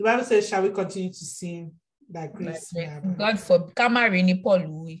The Bible says, shall we continue to sin that grace may abound? God forbid. Kamarini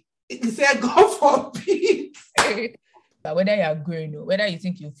Paul. He said, God forbid. But whether you are growing, or whether you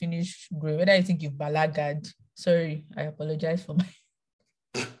think you finish growing, whether you think you've balagad, sorry, I apologize for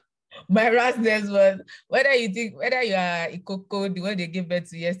my rashness was whether you are Ikoko, the one they gave birth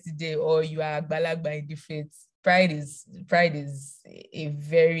to yesterday, or you are balagba in the faith. Pride is a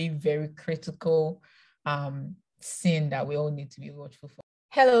very, very critical sin that we all need to be watchful for.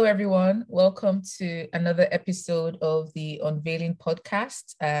 Hello, everyone. Welcome to another episode of the Unveiling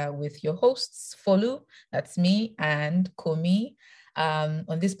Podcast with your hosts, Folu, that's me, and Komi.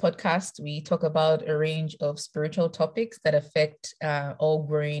 On this podcast, we talk about a range of spiritual topics that affect all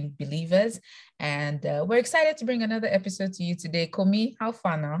growing believers. And we're excited to bring another episode to you today. Komi, how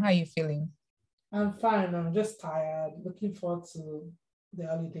far now? How are you feeling? I'm fine. I'm just tired. Looking forward to the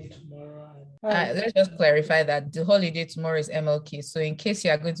holiday tomorrow. Let's just clarify that the holiday tomorrow is MLK. So in case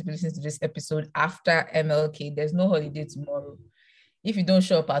you are going to be listening to this episode after MLK, there's no holiday tomorrow. If you don't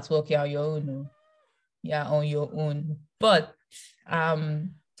show up at work, you're on your own. You're on your own. But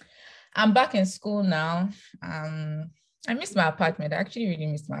I'm back in school now. I missed my apartment. I actually really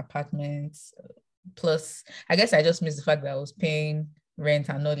missed my apartment. Plus, I guess I just missed the fact that I was paying rent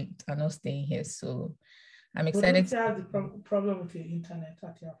and not staying here. So I'm excited. Don't you have the problem with your internet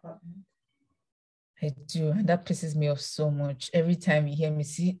at your apartment? I do, and that pisses me off so much. Every time you hear me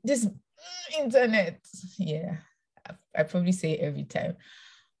see this internet, yeah, I probably say every time.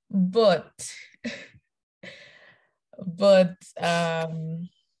 But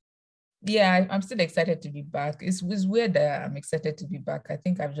yeah, I'm still excited to be back. It's weird that I'm excited to be back. I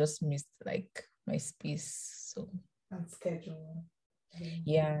think I've just missed like my space. So and schedule.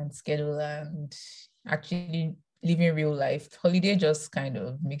 Yeah, and schedule and actually living real life. Holiday just kind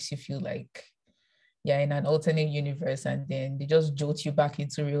of makes you feel like you're in an alternate universe, and then they just jolt you back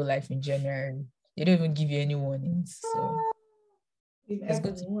into real life in January. They don't even give you any warnings. So it's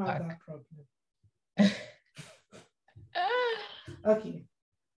good to have that problem. Okay.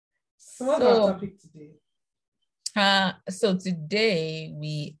 So what's our topic today? So today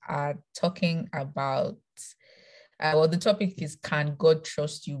we are talking about the topic is, can God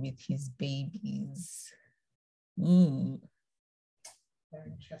trust you with his babies? Ooh. Very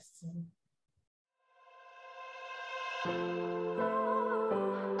interesting.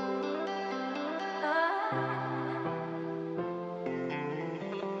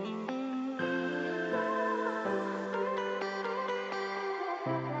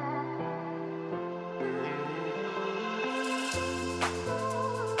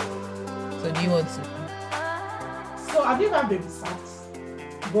 So do you want to? So have you ever babysat?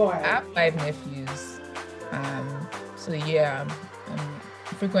 Go ahead. I have 5 nephews. So yeah, I'm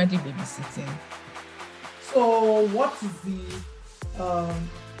frequently babysitting. So what is the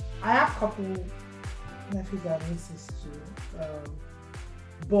I have a couple nephews and nieces too.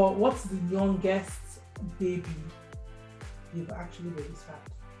 But what's the youngest baby you've actually babysat?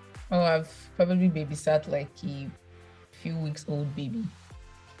 Oh, I've probably babysat like a few weeks old baby.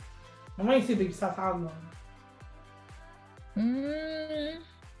 And when you say babysat, how long?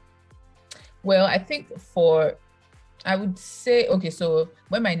 Well, I think I would say, okay, so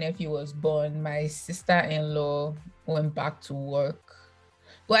when my nephew was born, my sister-in-law went back to work.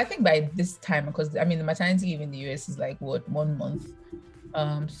 Well, I think by this time, because the maternity leave in the US is like 1 month.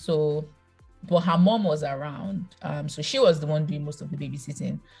 But her mom was around. So she was the one doing most of the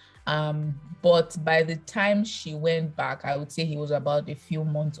babysitting. But by the time she went back, I would say he was about a few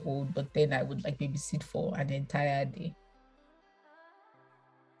months old, but then I would like babysit for an entire day.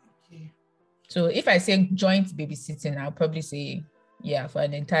 Okay. So if I say joint babysitting, I'll probably say, yeah, for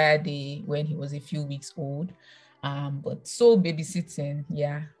an entire day when he was a few weeks old. But sole babysitting,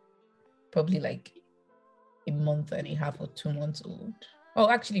 yeah, probably like a month and a half or 2 months old. Oh,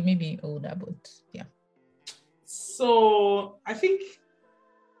 actually, maybe older, but yeah. So I think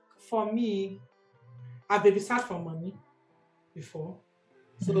for me, I babysat for money before.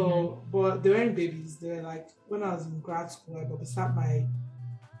 So, but they weren't babies. They were like, when I was in grad school, I babysat my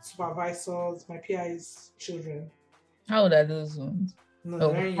supervisors, my PI's children. How old are those ones? No,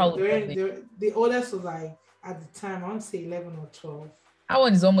 the oldest was like, at the time, I want to say 11 or 12. That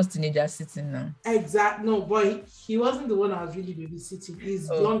one is almost teenager sitting now. Exactly. No, but he wasn't the one I was really babysitting. His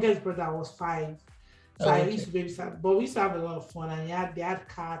youngest brother was 5. So I used to babysit. But we used to have a lot of fun, and they had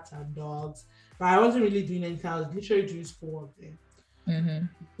cats and dogs. But I wasn't really doing anything. I was literally doing schoolwork there. Mm-hmm.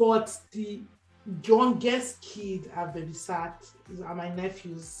 But the youngest kid I've babysat are my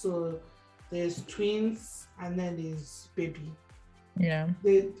nephews. So there's twins and then there's baby. Yeah.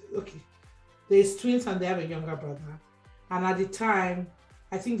 There's twins and they have a younger brother. And at the time,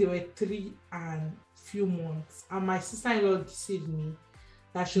 I think they were 3 and few months, and my sister-in-law deceived me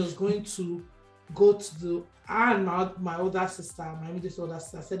that she was going to go to the, and my older sister, my immediate older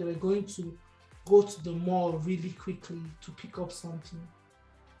sister, said they were going to go to the mall really quickly to pick up something.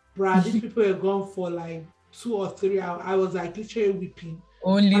 Bruh, these people were gone for like 2 or 3 hours. I was like literally weeping.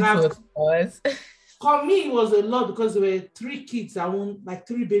 Only And for us. For me, it was a lot because there were 3 kids that won't, like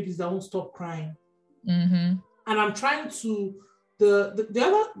 3 babies that won't stop crying. Mm-hmm. And I'm trying to,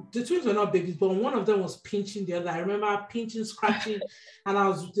 the twins were not babies, but one of them was pinching the other. I remember pinching, scratching, and I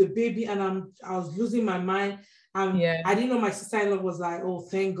was with the baby, and I was losing my mind. Yeah. I didn't know my sister-in-law was like, oh,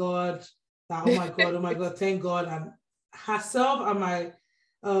 thank God. That, oh my God, thank God. And herself and my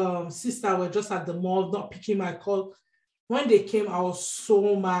sister were just at the mall, not picking my call. When they came, I was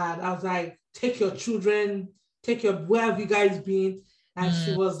so mad. I was like, take your children, where have you guys been? And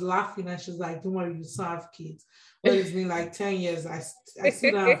she was laughing, and she was like, don't worry, you still have kids. Well, it's been like 10 years. I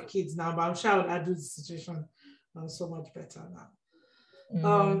still don't have kids now, but I'm sure I'd do the situation so much better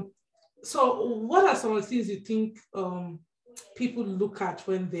now. So what are some of the things you think people look at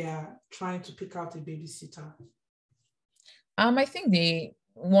when they are trying to pick out a babysitter? I think they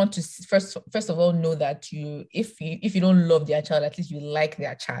want to first of all know that if you don't love their child, at least you like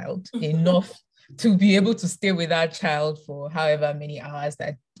their child enough to be able to stay with that child for however many hours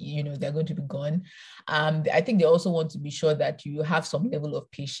that they're going to be gone. I think they also want to be sure that you have some level of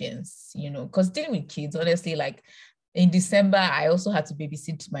patience, because dealing with kids, honestly, like in December, I also had to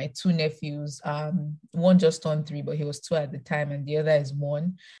babysit my 2 nephews. One just turned 3, but he was 2 at the time, and the other is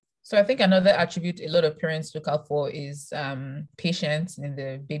 1. So I think another attribute a lot of parents look out for is patience in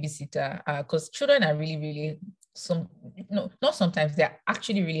the babysitter, because children are really, really not sometimes, they're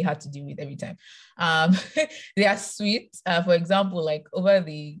actually really hard to deal with every time. They are sweet. For example, like over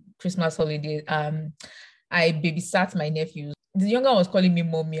the Christmas holiday, I babysat my nephews. The younger one was calling me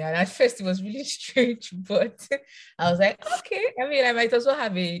mommy, and at first it was really strange, but I was like, okay. I mean, I might also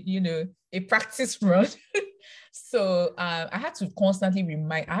have a practice run. So I had to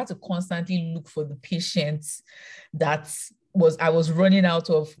constantly look for the patients that I was running out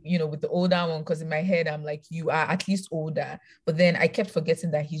of, with the older one, because in my head, I'm like, you are at least older. But then I kept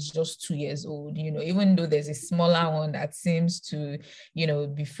forgetting that he's just 2 years old, even though there's a smaller one that seems to,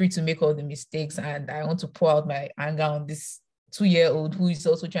 be free to make all the mistakes. And I want to pour out my anger on this 2-year-old who is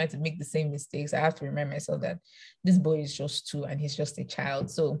also trying to make the same mistakes. I have to remind myself that this boy is just 2 and he's just a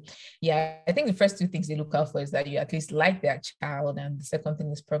child. So yeah, I think the first 2 things they look out for is that you at least like their child. And the second thing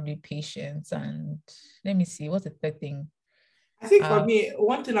is probably patience. And let me see, what's the third thing? I think for me,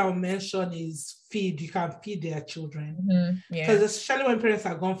 one thing I'll mention is feed. You can feed their children. Because especially when parents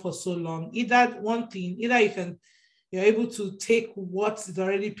are gone for so long, either you're able to take what's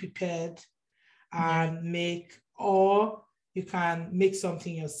already prepared and make, or you can make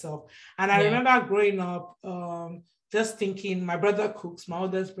something yourself. And I remember growing up, just thinking, my brother cooks, my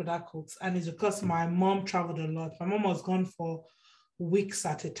oldest brother cooks, and it's because my mom traveled a lot. My mom was gone for weeks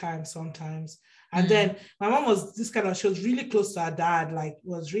at a time sometimes. And then my mom was she was really close to her dad. Like,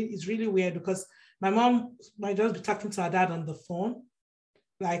 it's really weird because my mom might just be talking to her dad on the phone.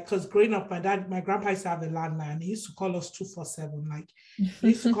 Like, because growing up, my grandpa used to have a landline. He used to call us 247. Like, he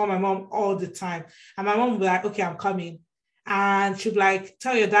used to call my mom all the time. And my mom would be like, okay, I'm coming. And she'd be like,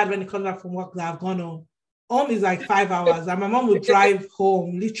 tell your dad when he comes back from work that I've gone home. Home is like 5 hours. And my mom would drive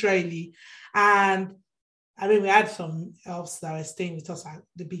home, literally. And I mean, we had some elves that were staying with us at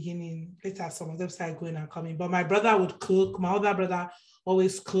the beginning. Later, some of them started going and coming. But my brother would cook. My older brother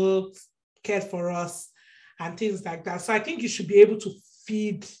always cooked, cared for us, and things like that. So I think you should be able to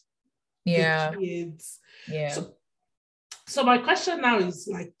feed the kids. Yeah. So my question now is,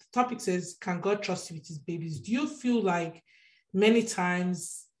 like, the topic says, can God trust you with his babies? Do you feel like many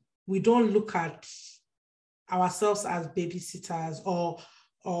times we don't look at ourselves as babysitters, or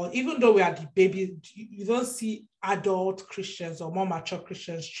even though we are the baby, you don't see adult Christians or more mature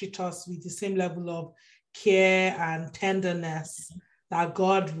Christians treat us with the same level of care and tenderness that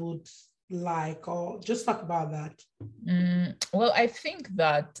God would like? Or just talk about that. Well, I think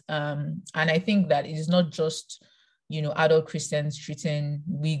that, and I think that it is not just, adult Christians treating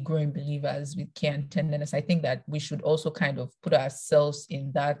we growing believers with care and tenderness. I think that we should also kind of put ourselves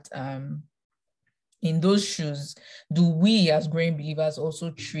in that, in those shoes. Do we as growing believers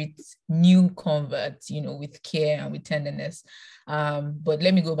also treat new converts, with care and with tenderness? But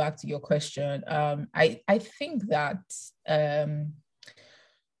let me go back to your question. I think that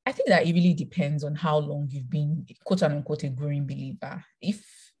it really depends on how long you've been, quote unquote, a growing believer.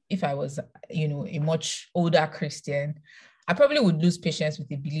 If I was, a much older Christian, I probably would lose patience with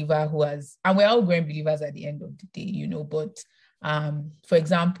a believer who has, and we're all growing believers at the end of the day, but For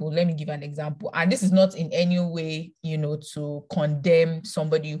example, let me give an example, and this is not in any way, to condemn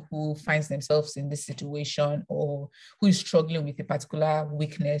somebody who finds themselves in this situation or who is struggling with a particular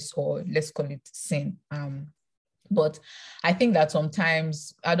weakness, or let's call it sin. But I think that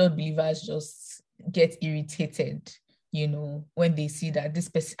sometimes adult believers just get irritated, when they see that this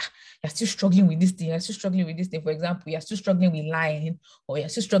person, you're still struggling with this thing, you're still struggling with this thing. For example, you're still struggling with lying, or you're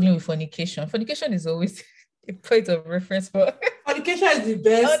still struggling with fornication. Fornication is always a point of reference for fornication is the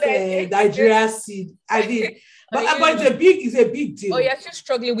best Nigeria seed. I mean, but it's a big deal. Or you're still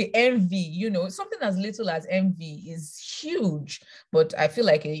struggling with envy. Something as little as envy is huge. But I feel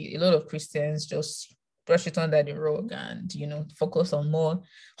like a lot of Christians just brush it under the rug and focus on more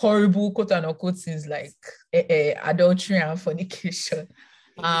horrible quote unquote things like adultery and fornication.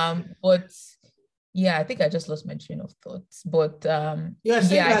 But yeah, I think I just lost my train of thought. But you're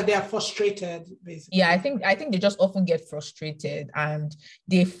saying that they are frustrated, basically. Yeah, I think they just often get frustrated and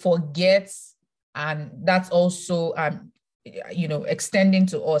they forget, and that's also extending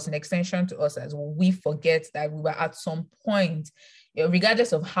to us, an extension to us as well. We forget that we were at some point,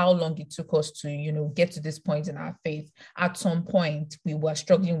 regardless of how long it took us to get to this point in our faith, at some point we were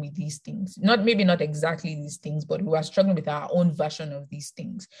struggling with these things. Maybe not exactly these things, but we were struggling with our own version of these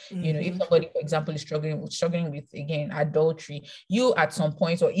things. If somebody, for example, is struggling with again adultery, you at some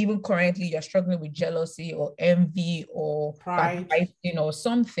point, or even currently, you're struggling with jealousy or envy or pride, or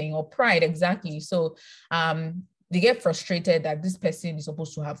something, or pride, exactly. So they get frustrated that this person is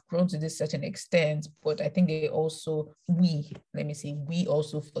supposed to have grown to this certain extent, but I think we also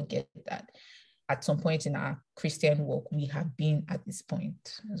forget that at some point in our Christian walk, we have been at this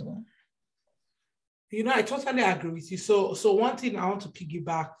point as well. I totally agree with you. So one thing I want to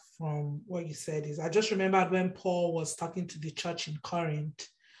piggyback from what you said is, I just remembered when Paul was talking to the church in Corinth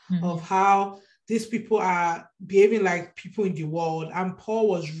of how these people are behaving like people in the world, and Paul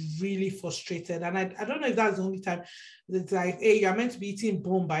was really frustrated. And I don't know if that's the only time. It's like, hey, you're meant to be eating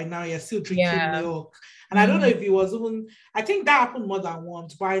bone by now, you're still drinking milk. And I don't know if it was even, I think that happened more than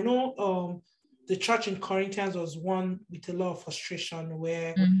once, but I know the church in Corinthians was one with a lot of frustration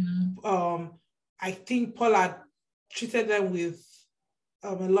where I think Paul had treated them with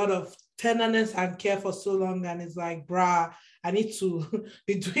a lot of tenderness and care for so long, and it's like, brah, I need to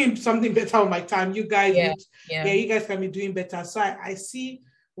be doing something better with my time. You guys, you guys can be doing better. So I see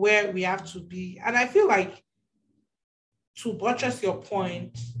where we have to be. And I feel like, to buttress your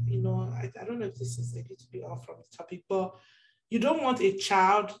point, I don't know if this is a little bit off from the topic, but you don't want a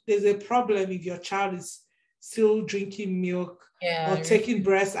child. There's a problem if your child is still drinking milk or taking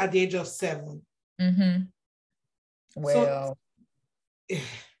breast at the age of 7. Well, so,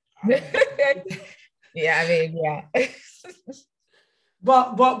 yeah.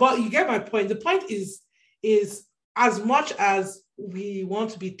 But you get my point. The point is as much as we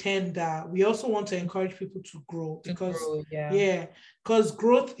want to be tender, we also want to encourage people to grow, because because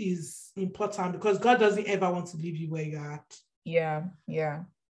growth is important, because God doesn't ever want to leave you where you're at. Yeah.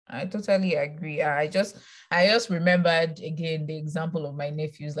 I totally agree. I just remembered again the example of my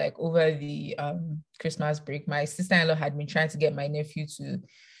nephews, like over the Christmas break. My sister-in-law had been trying to get my nephew to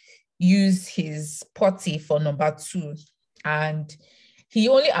use his potty for number 2, and he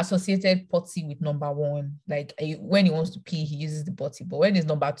only associated potty with number 1. Like when he wants to pee, he uses the potty, but when it's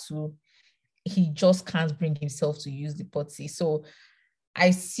number 2, he just can't bring himself to use the potty. So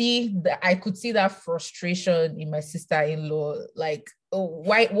I could see that frustration in my sister-in-law, like, oh,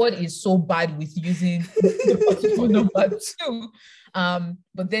 what is so bad with using the potty for number 2?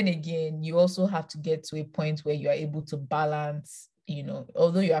 But then again, you also have to get to a point where you are able to balance,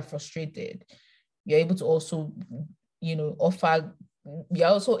 although you are frustrated, you're able to also, you're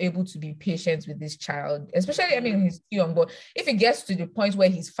also able to be patient with this child, especially, he's young, but if it gets to the point where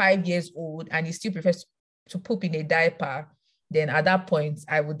he's 5 years old and he still prefers to poop in a diaper, then at that point,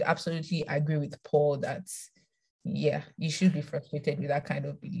 I would absolutely agree with Paul that, you should be frustrated with that kind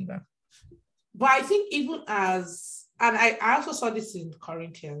of believer. But I think even as, and I also saw this in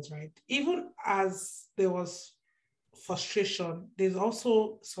Corinthians, right? Even as there was frustration, there's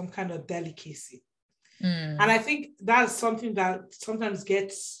also some kind of delicacy. And I think that's something that sometimes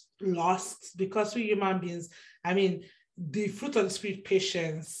gets lost, because we human beings, the fruit of the spirit,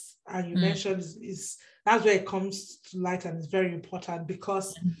 patience, and you mentioned is that's where it comes to light, and it's very important,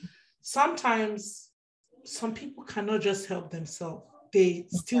 because sometimes some people cannot just help themselves. They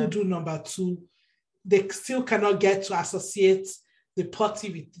still do number 2. They still cannot get to associate the potty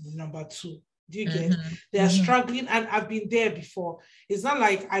with the number 2. Do you get? They are struggling, and I've been there before. It's not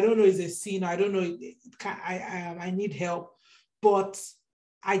like I don't know it's a sin. I don't know. I need help, but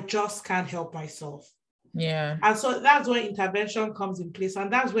I just can't help myself. Yeah. And so that's where intervention comes in place.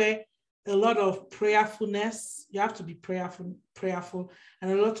 And that's where a lot of prayerfulness, you have to be prayerful,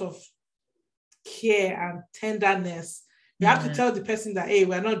 and a lot of care and tenderness. You have to tell the person that, hey,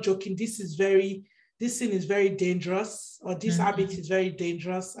 we're not joking. This thing is very dangerous, or this habit is very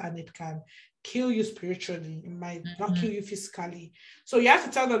dangerous, and it can kill you spiritually. It might not kill you physically. So you have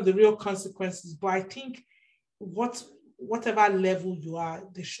to tell them the real consequences. But I think whatever level you are,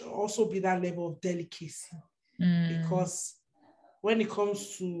 there should also be that level of delicacy. Because when it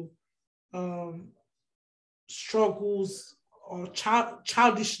comes to struggles or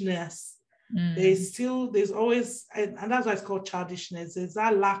childishness, there's always, and that's why it's called childishness. There's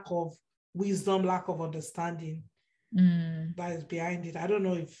that lack of wisdom, lack of understanding that is behind it. I don't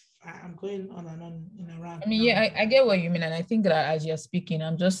know if I'm going on and on in a rant. I mean, yeah, I get what you mean. And I think that as you're speaking,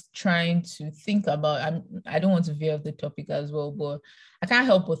 I'm just trying to think about, I don't want to veer off the topic as well, but I can't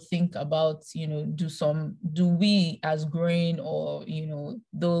help but think about, do we as growing, or,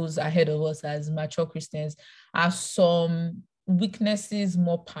 those ahead of us as mature Christians, are some weaknesses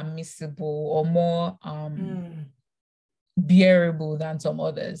more permissible or more bearable than some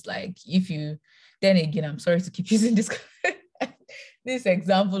others? Like then again, I'm sorry to keep using this this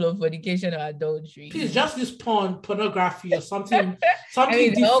example of fornication or adultery. Please just use pornography or something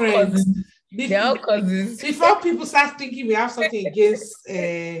different. They're all cousins. Before people start thinking we have something against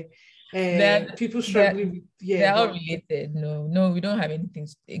people struggling. They're all related. No, we don't have anything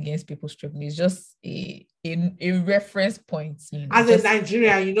against people struggling. It's just a reference point. As a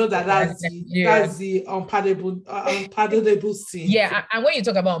Nigerian, that's the unpardonable sin. Yeah, and when you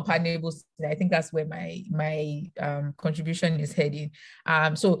talk about unpardonable sin, I think that's where my contribution is heading.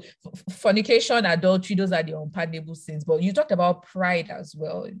 So fornication, adultery, those are the unpardonable sins. But you talked about pride as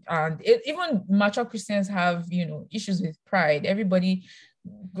well, and even mature Christians have issues with pride. Everybody.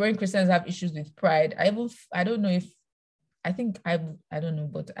 Growing Christians have issues with pride. I don't know,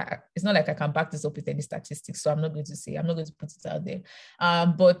 but it's not like I can back this up with any statistics, so I'm not going to put it out there.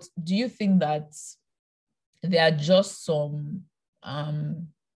 But do you think that there are just some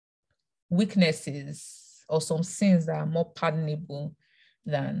weaknesses or some sins that are more pardonable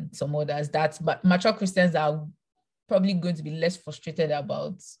than some others, but mature Christians are probably going to be less frustrated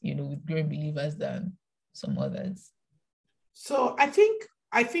about, with growing believers than some others? So I think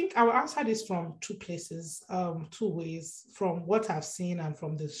I will answer this from two places, two ways, from what I've seen and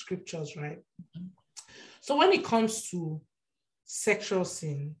from the scriptures, right? So when it comes to sexual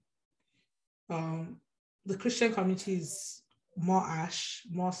sin, the Christian community is more harsh,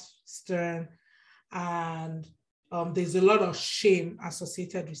 more stern, and there's a lot of shame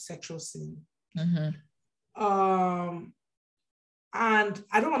associated with sexual sin. And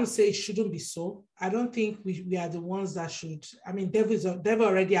I don't want to say it shouldn't be so. I don't think we are the ones that should. I mean, devil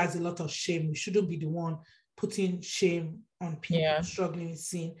already has a lot of shame. We shouldn't be the one putting shame on people struggling with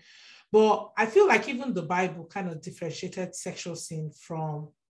sin. But I feel like even the Bible kind of differentiated sexual sin from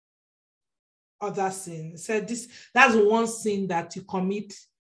other sin. It said that's one sin that you commit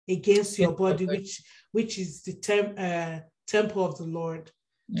against your body, which is the temple of the Lord.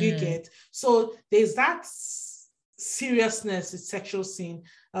 Do you get? So there's that seriousness with sexual sin.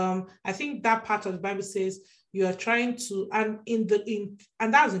 I think that part of the Bible says you are trying to, and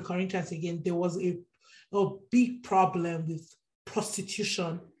that was in Corinthians again, there was a big problem with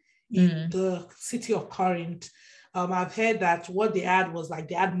prostitution in the city of Corinth. I've heard that what they had was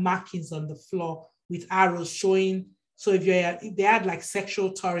they had markings on the floor with arrows showing. So they had like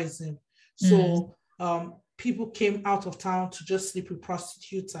sexual tourism. So people came out of town to just sleep with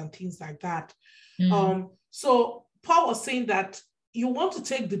prostitutes and things like that. So Paul was saying that you want to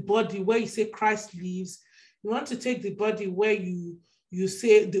take the body where you say Christ lives. You want to take the body where you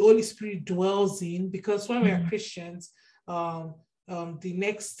say the Holy Spirit dwells in, because when we are Christians, the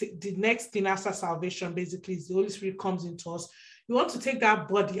next thing after salvation basically is the Holy Spirit comes into us. You want to take that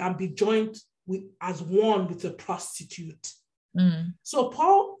body and be joined as one with a prostitute. So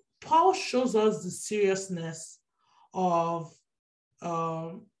Paul shows us the seriousness of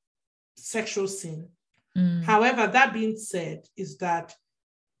sexual sin. However, that being said, is that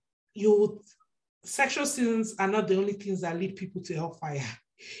sexual sins are not the only things that lead people to hellfire.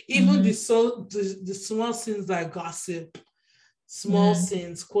 Even the small sins like gossip, small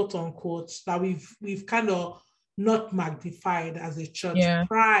sins, quote unquote, that we've kind of not magnified as a church.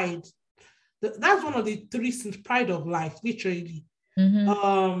 Pride, that's one of the three sins, pride of life, literally.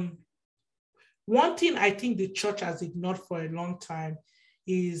 One thing I think the church has ignored for a long time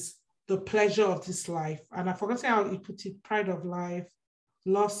is the pleasure of this life. And I forgot how he put it, pride of life,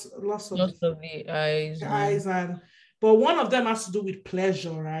 loss of the eyes. But one of them has to do with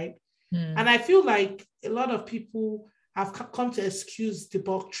pleasure, right? And I feel like a lot of people have come to excuse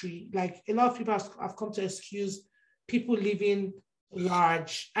debauchery. Like a lot of people have come to excuse people living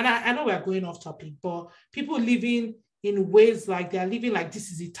large. And I know we're going off topic, but people living in ways like they're living like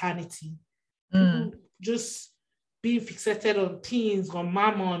this is eternity. People just being fixated on things, on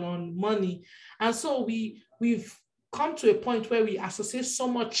mammon, on money. And so we've come to a point where we associate so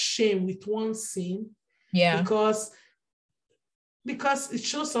much shame with one sin. Yeah. Because it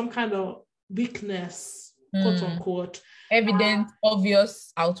shows some kind of weakness, quote unquote. Evident,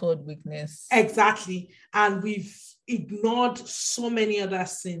 obvious outward weakness. Exactly. And we've ignored so many other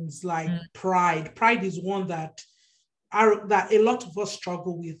sins like pride. Pride is one that a lot of us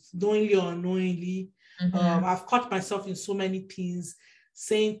struggle with, knowingly or unknowingly. I've caught myself in so many things,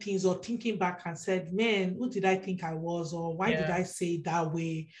 saying things or thinking back and said, man, who did I think I was? Or why did I say it that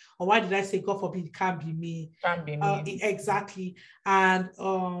way? Or why did I say, God forbid, it can't be me? Can't be me. Exactly. And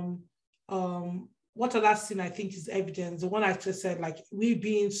what other sin I think is evidence? The one I just said, like, we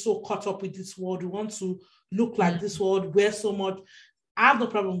being so caught up with this world, we want to look like this world, wear so much. I have no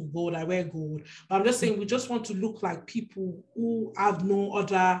problem with gold, I wear gold. But I'm just saying we just want to look like people who have no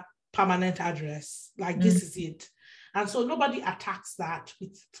other permanent address. Like this is it. And so nobody attacks that.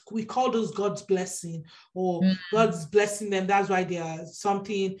 We call those God's blessing, or God's blessing them. That's why they are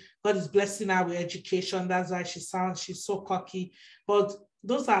something. God is blessing her with education. That's why she's so cocky. But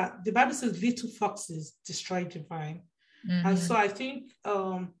those are, the Bible says, little foxes destroy the vine. And so I think,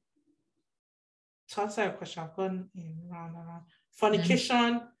 to answer your question, I've gone in round and round.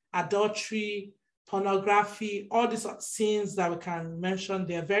 Fornication, adultery, pornography, all these sins that we can mention,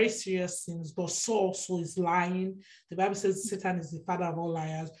 they're very serious sins, but so also is lying. The Bible says Satan is the father of all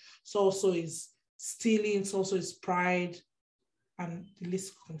liars. So also is stealing, so also is pride, and the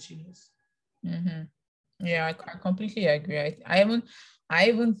list continues. Yeah, I completely agree. I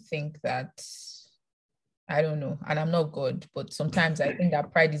even think that, I don't know, and I'm not good, but sometimes I think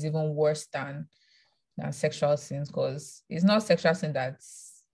that pride is even worse than sexual sins, because it's not sexual sin that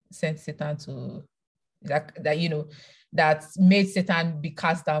sent Satan to that made Satan be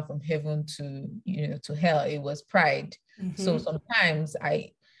cast down from heaven to hell. It was pride. So sometimes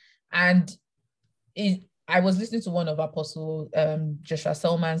I was listening to one of Apostle Joshua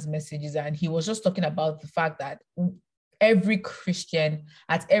Selman's messages, and he was just talking about the fact that every Christian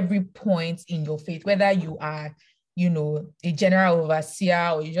at every point in your faith, whether you are a general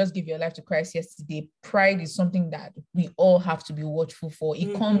overseer or you just give your life to Christ yesterday, pride is something that we all have to be watchful for.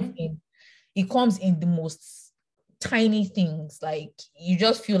 It comes in the most tiny things. Like you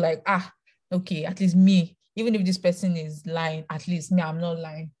just feel like, okay, at least me, even if this person is lying, at least me, I'm not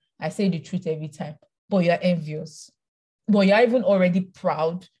lying. I say the truth every time. But you're envious. But you're even already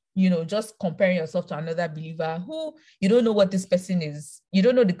proud, just comparing yourself to another believer who you don't know what this person is. You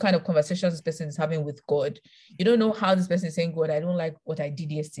don't know the kind of conversations this person is having with God. You don't know how this person is saying, God, I don't like what I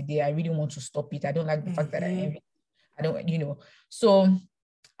did yesterday. I really want to stop it. I don't like the fact that I don't, So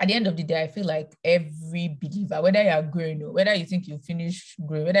at the end of the day, I feel like every believer, whether you're growing or whether you think you finished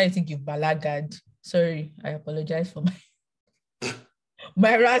growing, whether you think you've balagad, sorry, I apologize for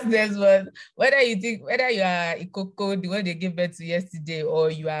my rashness, was whether you are Ikoko, the one they gave birth to yesterday,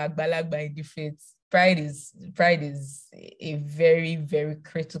 or you are balagba in the faith, pride is a very, very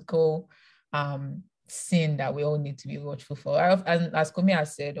critical sin that we all need to be watchful for. And as Komi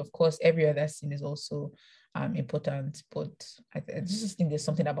has said, of course, every other sin is also important, but I just think there's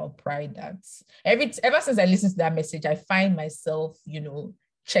something about pride that's ever since I listened to that message, I find myself,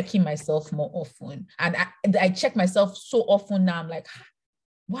 checking myself more often, and I check myself so often now. I'm like,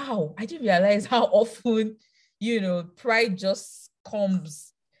 wow, I didn't realize how often, pride just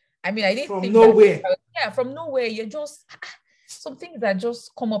comes. I mean, I didn't from think nowhere. From nowhere. You're just some things that just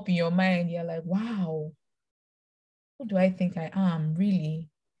come up in your mind. You're like, wow, who do I think I am? Really?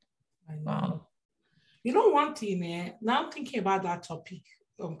 Wow. One thing, now I'm thinking about that topic,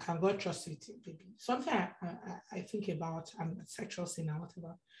 can God trust it, baby? Something I think about, and sexual sin or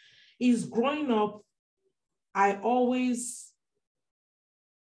whatever, is growing up, I always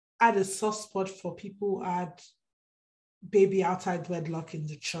had a soft spot for people who had baby outside wedlock in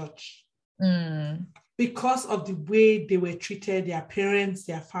the church. Because of the way they were treated, their parents,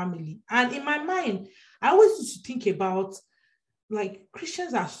 their family. And in my mind, I always used to think about, like,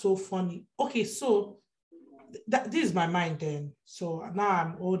 Christians are so funny. Okay, so this is my mind then. So now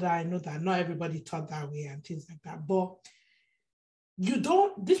I'm older, I know that not everybody thought that way and things like that. But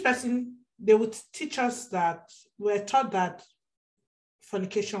they would teach us that we're taught that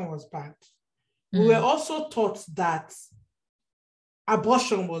fornication was bad. We were also taught that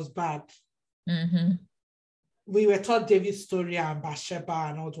abortion was bad. we were taught David's story and Bathsheba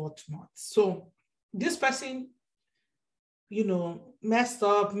and all whatnot. So this person, messed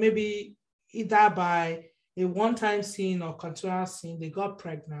up, maybe either by a one-time sin or continual sin, they got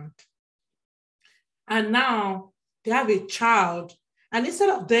pregnant. And now they have a child. And instead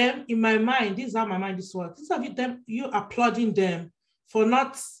of them, in my mind, this is how my mind is works. Instead of you applauding them for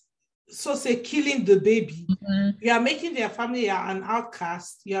not, so say, killing the baby, you are making their family an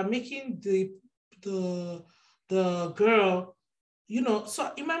outcast. You are making the girl,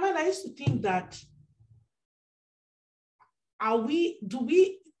 So in my mind, I used to think that, do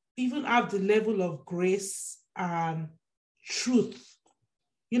we even have the level of grace and truth?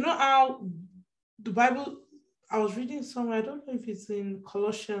 You know how the Bible, I was reading somewhere, I don't know if it's in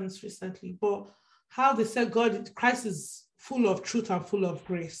Colossians recently, but how they said Christ is full of truth and full of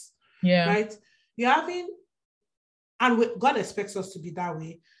grace. Yeah. Right? God expects us to be that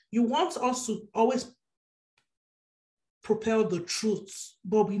way. You want us to always propel the truth,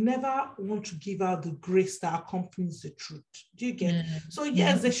 but we never want to give out the grace that accompanies the truth. Do you get? So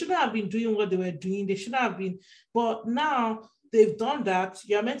yes, they shouldn't have been doing what they were doing. They shouldn't have been, but now they've done that.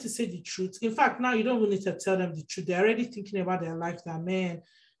 You're meant to say the truth. In fact, now you don't even need to tell them the truth. They're already thinking about their life that, man,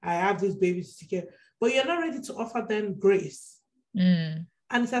 I have this baby to take care. But you're not ready to offer them grace. And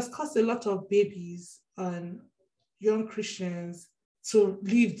it has caused a lot of babies and young Christians to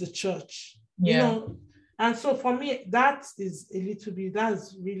leave the church. And so for me, that is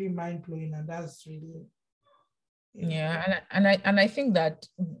that's really mind-blowing, and that's really and I think that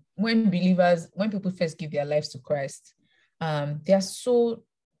when people first give their lives to Christ, they are so,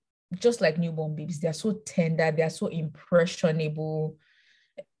 just like newborn babies, they are so tender, they are so impressionable,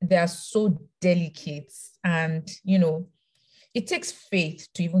 they are so delicate, and it takes faith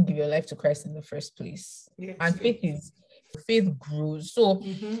to even give your life to Christ in the first place. Yes, and faith grows. So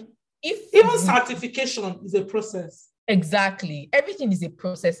if even sanctification is a process. Exactly. Everything is a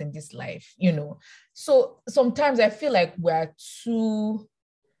process in this life, So sometimes I feel like we're too,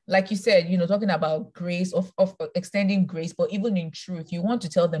 like you said, talking about grace, of extending grace, but even in truth, you want to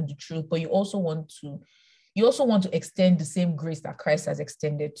tell them the truth, but you also want to extend the same grace that Christ has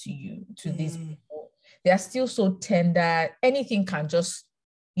extended to you, to these people. They are still so tender. Anything can just,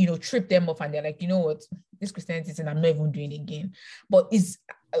 trip them off, and they're like, you know what, this Christianity thing, I'm not even doing it again. But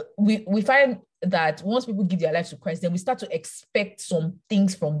we find that once people give their lives to Christ, then we start to expect some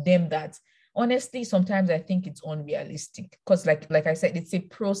things from them that, honestly, sometimes I think it's unrealistic. Because like I said, it's a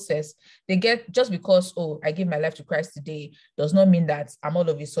process. They get, just because, I gave my life to Christ today, does not mean that I'm all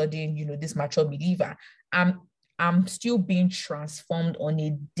of a sudden, this mature believer. I'm still being transformed on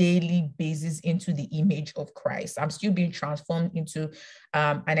a daily basis into the image of Christ. I'm still being transformed into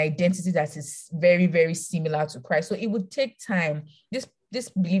an identity that is very, very similar to Christ. So it would take time. This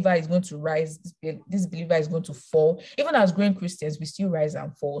believer is going to rise. This believer is going to fall. Even as growing Christians, we still rise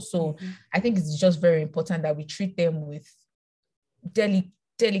and fall. So I think it's just very important that we treat them with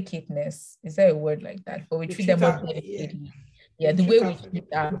delicateness. Is there a word like that? But we treat them with delicately. Yeah, the way we treat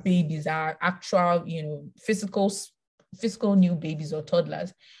our babies, our actual, physical new babies or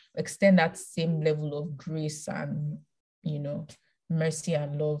toddlers, extend that same level of grace and, mercy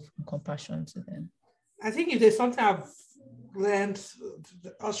and love and compassion to them. I think if there's something I've learned,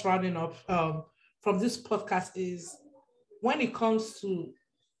 us rounding up from this podcast, is when it comes to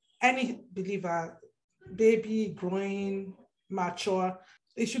any believer, baby, growing, mature,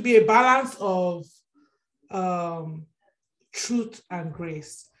 it should be a balance of truth and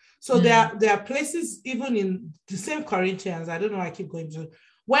grace. So there are places, even in the same Corinthians, I don't know why I keep going to,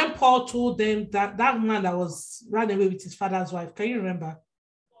 when Paul told them that man that was ran away with his father's wife, can you remember?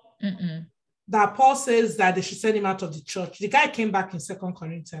 That Paul says that they should send him out of the church. The guy came back in 2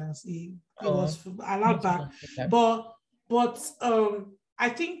 Corinthians. He was allowed back. But I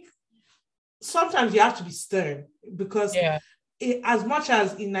think sometimes you have to be stern, because as much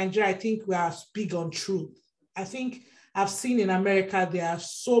as in Nigeria, I think we are big on truth. I think I've seen in America, they are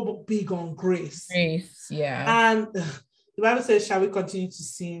so big on grace. And the Bible says, shall we continue to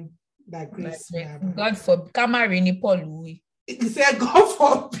sin that grace? God forbid. He said, God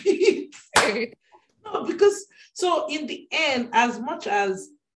forbid. No, because so in the end, as much as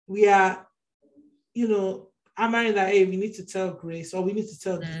we are, hammering that, hey, we need to tell grace, or we need to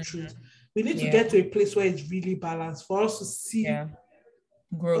tell the truth, we need to get to a place where it's really balanced for us to see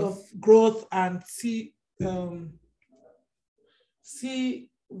growth and see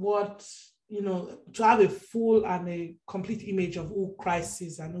what, to have a full and a complete image of who Christ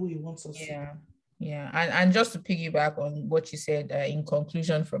is and who he wants us to be. And just to piggyback on what you said in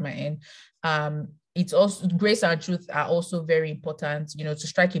conclusion from my end, it's also, grace and truth are also very important, to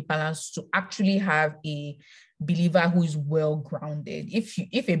strike a balance, to actually have a believer who is well grounded.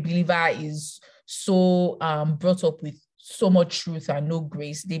 If a believer is so brought up with so much truth and no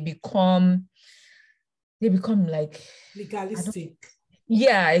grace, they become like legalistic.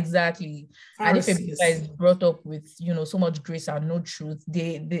 Yeah, exactly. And if a believer Pharisees. is brought up with, so much grace and no truth,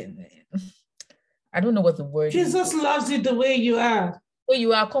 they I don't know what the word is. Jesus loves you the way you are. So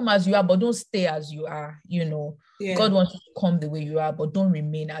you are, come as you are, but don't stay as you are. Yeah. God wants you to come the way you are, but don't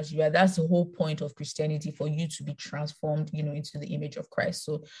remain as you are. That's the whole point of Christianity, for you to be transformed, into the image of Christ.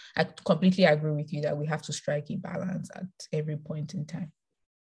 So I completely agree with you that we have to strike a balance at every point in time.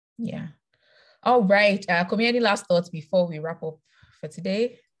 Yeah. All right. Kumi, any last thoughts before we wrap up for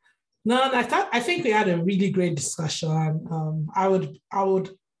today? No, I think we had a really great discussion. I would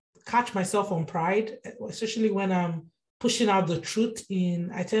catch myself on pride, especially when I'm pushing out the truth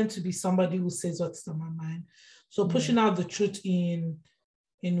I tend to be somebody who says what's on my mind. So pushing out the truth in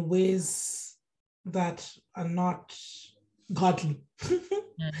ways that are not godly.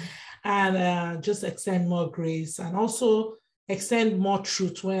 And just extend more grace, and also extend more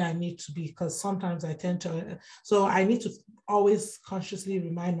truth when I need to be, because sometimes I tend to, so I need to always consciously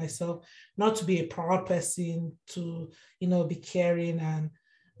remind myself not to be a proud person, to, be caring. And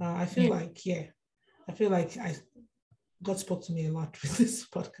I feel like God spoke to me a lot with this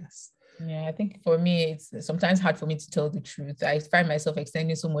podcast. Yeah, I think for me, it's sometimes hard for me to tell the truth. I find myself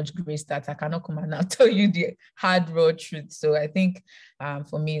extending so much grace that I cannot come and now tell you the hard, raw truth. So I think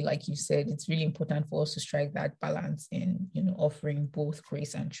for me, like you said, it's really important for us to strike that balance in, offering both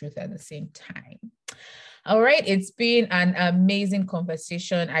grace and truth at the same time. All right, it's been an amazing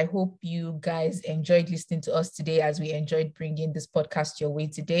conversation. I hope you guys enjoyed listening to us today, as we enjoyed bringing this podcast your way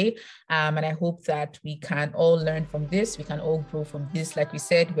today. And I hope that we can all learn from this. We can all grow from this. Like we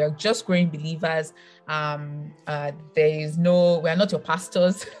said, we're just growing believers. We are not your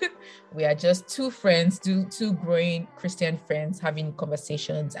pastors. We are just two friends, two growing Christian friends, having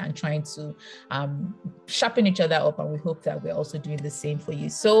conversations and trying to sharpen each other up. And we hope that we're also doing the same for you.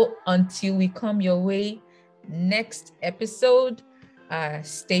 So until we come your way next episode,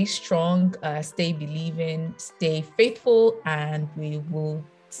 stay strong, stay believing, stay faithful, and we will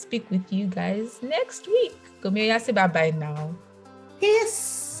speak with you guys next week. Say bye-bye now.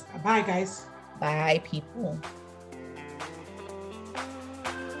 Yes. Bye, guys. Bye, people.